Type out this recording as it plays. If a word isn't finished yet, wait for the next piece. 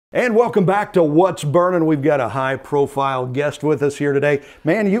And welcome back to What's Burning. We've got a high-profile guest with us here today.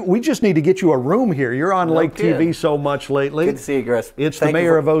 Man, we just need to get you a room here. You're on Lake TV so much lately. Good to see you, Chris. It's the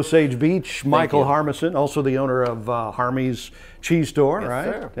mayor of Osage Beach, Michael Harmison, also the owner of Harmy's Cheese Store, right?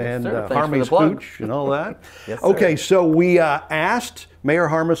 Sir. And yes, Harmy's Pooch and all that. Yes, sir. Okay, so we asked Mayor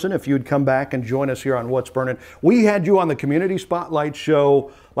Harmison if you'd come back and join us here on What's Burning. We had you on the Community Spotlight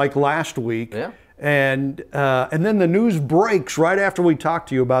show like last week. Yeah. And then the news breaks right after we talked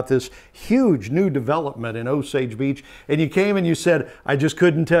to you about this huge new development in Osage Beach. And you came and you said, I just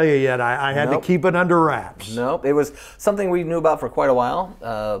couldn't tell you yet. I had to keep it under wraps. Nope. It was something we knew about for quite a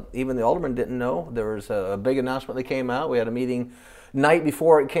while. Even the aldermen didn't know. There was a big announcement that came out. We had a meeting night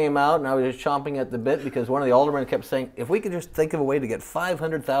before it came out, and I was just chomping at the bit because one of the aldermen kept saying, if we could just think of a way to get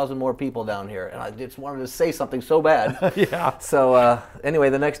 500,000 more people down here. And I just wanted to say something so bad. Yeah. So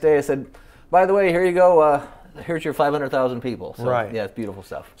anyway, the next day I said, by the way, here you go. Here's your 500,000 people. So, right. Yeah, it's beautiful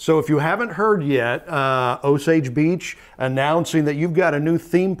stuff. So if you haven't heard yet, Osage Beach announcing that you've got a new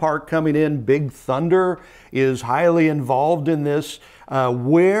theme park coming in. Big Thunder is highly involved in this.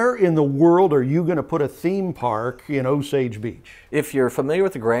 Where in the world are you going to put a theme park in Osage Beach? If you're familiar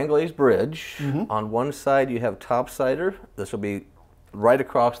with the Grand Glaze Bridge, on one side you have Topsider. This will be right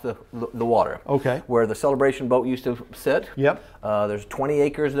across the water. Okay. Where the celebration boat used to sit. Yep. There's 20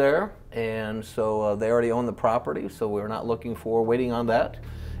 acres there, and so they already own the property, so we're not waiting on that.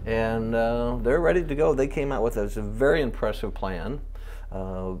 And they're ready to go. They came out with a very impressive plan.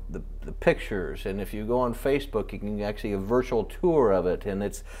 The pictures, and if you go on Facebook, you can actually get a virtual tour of it, and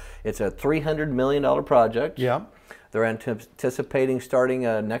it's a $300 million project. Yeah. They're anticipating starting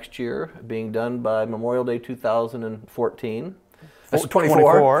next year, being done by Memorial Day 2014.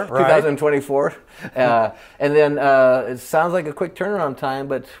 24, right. 2024. And then it sounds like a quick turnaround time,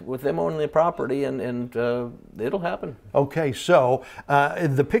 but with them owning the property, and it'll happen. Okay, so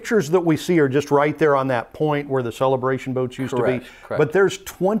the pictures that we see are just right there on that point where the celebration boats used to be. Correct. But there's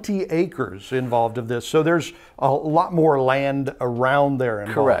 20 acres involved of this, so there's a lot more land around there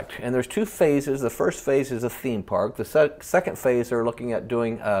involved. Correct, and there's two phases. The first phase is a theme park. The second phase, they're looking at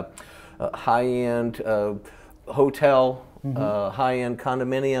doing a high-end hotel, high-end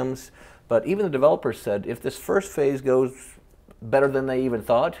condominiums, but even the developers said if this first phase goes better than they even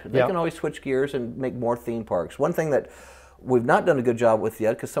thought, they can always switch gears and make more theme parks. One thing that we've not done a good job with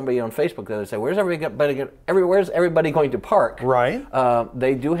yet, because somebody on Facebook the other say, where's everybody going to park? Right.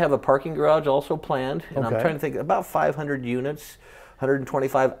 They do have a parking garage also planned, and I'm trying to think about 500 units.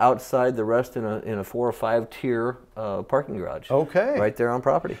 125 outside, the rest in a 4 or 5 tier parking garage. Okay. Right there on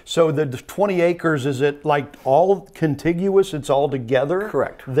property. So the 20 acres, is it like all contiguous? It's all together?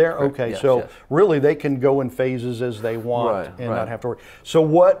 Correct. There. Correct. Okay. Yes, so yes. Really they can go in phases as they want and right. not have to worry. So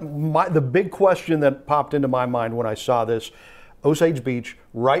the big question that popped into my mind when I saw this, Osage Beach,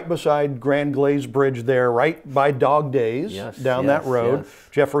 right beside Grand Glaze Bridge there, right by Dog Days, down that road,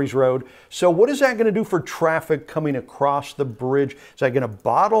 Jeffries Road. So what is that going to do for traffic coming across the bridge? Is that going to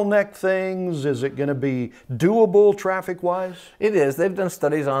bottleneck things? Is it going to be doable traffic-wise? It is. They've done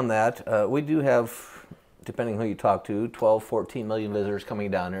studies on that. We do have, depending who you talk to, 12, 14 million visitors coming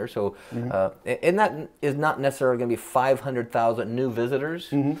down here. So, and that is not necessarily going to be 500,000 new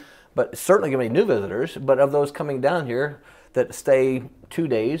visitors, but certainly going to be new visitors. But of those coming down here, that stay 2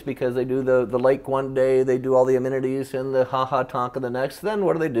 days because they do the lake one day, they do all the amenities and the ha-ha Tonka the next. Then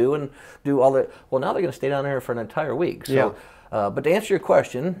what do? And do all the, well, now they're going to stay down here for an entire week. So, but to answer your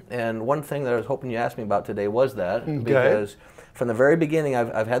question, and one thing that I was hoping you asked me about today was that, because from the very beginning,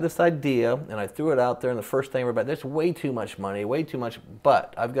 I've had this idea, and I threw it out there, and the first thing everybody, there's way too much money, way too much,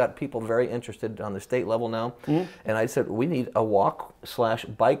 but I've got people very interested on the state level now, and I said, we need a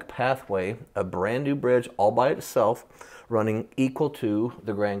walk/bike pathway, a brand new bridge all by itself, running equal to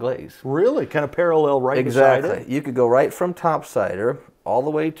the Grand Glaze. Really? Kind of parallel right beside it? You could go right from Topsider all the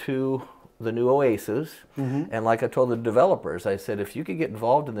way to the new Oasis. And like I told the developers, I said, if you could get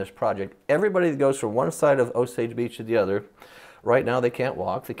involved in this project, everybody that goes from one side of Osage Beach to the other, right now they can't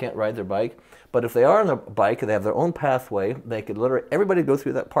walk, they can't ride their bike, but if they are on their bike and they have their own pathway, they could literally, everybody go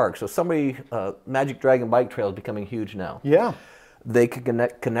through that park. So Magic Dragon Bike Trail is becoming huge now. Yeah. They could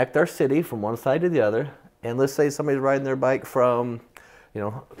connect our city from one side to the other. And let's say somebody's riding their bike from,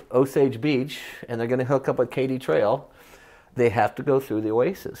 Osage Beach, and they're going to hook up with Katy Trail. They have to go through the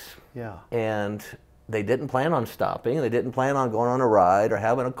Oasis. Yeah. And they didn't plan on stopping. They didn't plan on going on a ride or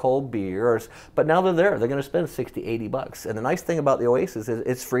having a cold beer. But now they're there. They're going to spend $60, $80. And the nice thing about the Oasis is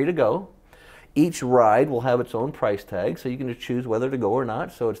it's free to go. Each ride will have its own price tag, so you can just choose whether to go or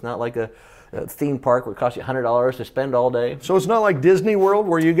not. So it's not like a theme park would cost you $100 to spend all day. So it's not like Disney World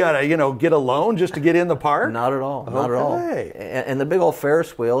where you got to, get a loan just to get in the park? Not at all. Not at all. And the big old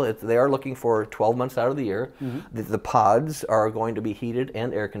Ferris wheel, they are looking for 12 months out of the year. The pods are going to be heated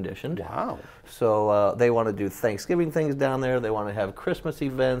and air conditioned. Wow. So they want to do Thanksgiving things down there. They want to have Christmas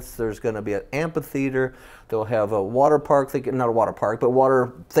events. There's going to be an amphitheater. They'll have a water park, not a water park, but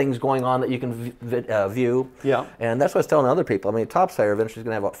water things going on that you can view. Yeah. And that's what I was telling other people. I mean, Topside eventually is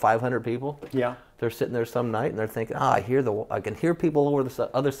going to have about 500 people. Yeah. They're sitting there some night and they're thinking, I can hear people over the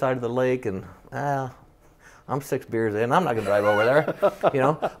other side of the lake, and I'm 6 beers in. I'm not going to drive over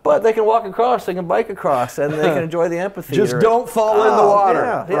there, But they can walk across, they can bike across, and they can enjoy the amphitheater. Just don't fall in the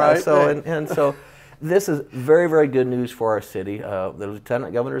water. Yeah. Right? So and so, this is very, very good news for our city. The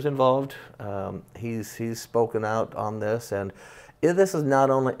lieutenant governor's involved. He's spoken out on this, and this is not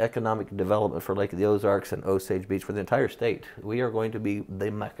only economic development for Lake of the Ozarks and Osage Beach, for the entire state. We are going to be the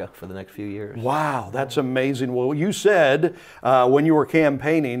Mecca for the next few years. Wow, that's amazing. Well, you said when you were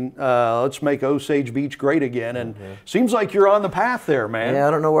campaigning, let's make Osage Beach great again, and seems like you're on the path there, man. Yeah,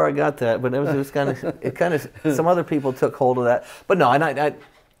 I don't know where I got that, but it was kind of, some other people took hold of that. But no,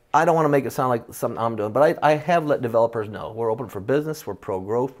 I don't want to make it sound like something I'm doing, but I have let developers know we're open for business, we're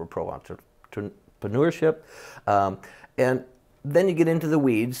pro-growth, we're pro-entrepreneurship, and then you get into the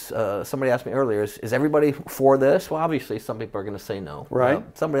weeds. Somebody asked me earlier, is everybody for this? Well, obviously some people are going to say no. Right.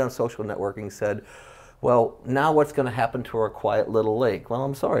 Somebody on social networking said, well, now what's going to happen to our quiet little lake? Well,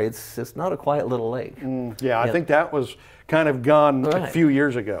 I'm sorry, it's not a quiet little lake. I think that was kind of gone a few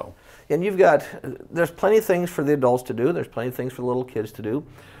years ago. And there's plenty of things for the adults to do, there's plenty of things for the little kids to do,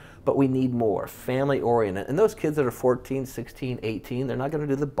 but we need more, family-oriented. And those kids that are 14, 16, 18, they're not going to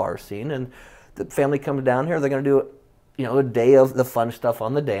do the bar scene, and the family comes down here, they're going to do a day of the fun stuff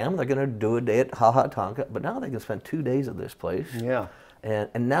on the dam. They're going to do a day at Ha Ha Tonka, but now they can spend 2 days at this place. Yeah.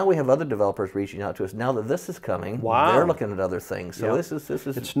 And now we have other developers reaching out to us. Now that this is coming, they're looking at other things. So this is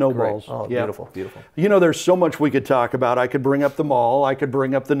it snowballs. Great. Oh, beautiful, beautiful. There's so much we could talk about. I could bring up the mall. I could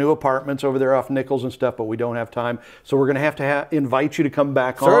bring up the new apartments over there off Nichols and stuff, but we don't have time. So we're going to have to invite you to come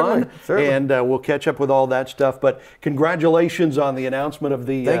back on, and we'll catch up with all that stuff. But congratulations on the announcement of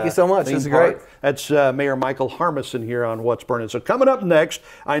the Thank you so much. This is great. That's Mayor Michael Harmison here on What's Burning. So coming up next,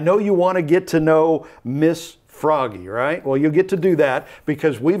 I know you want to get to know Miss Froggy, right? Well, you'll get to do that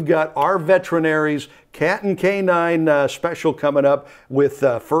because we've got our veterinaries Cat and Canine special coming up with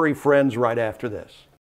Furry Friends right after this.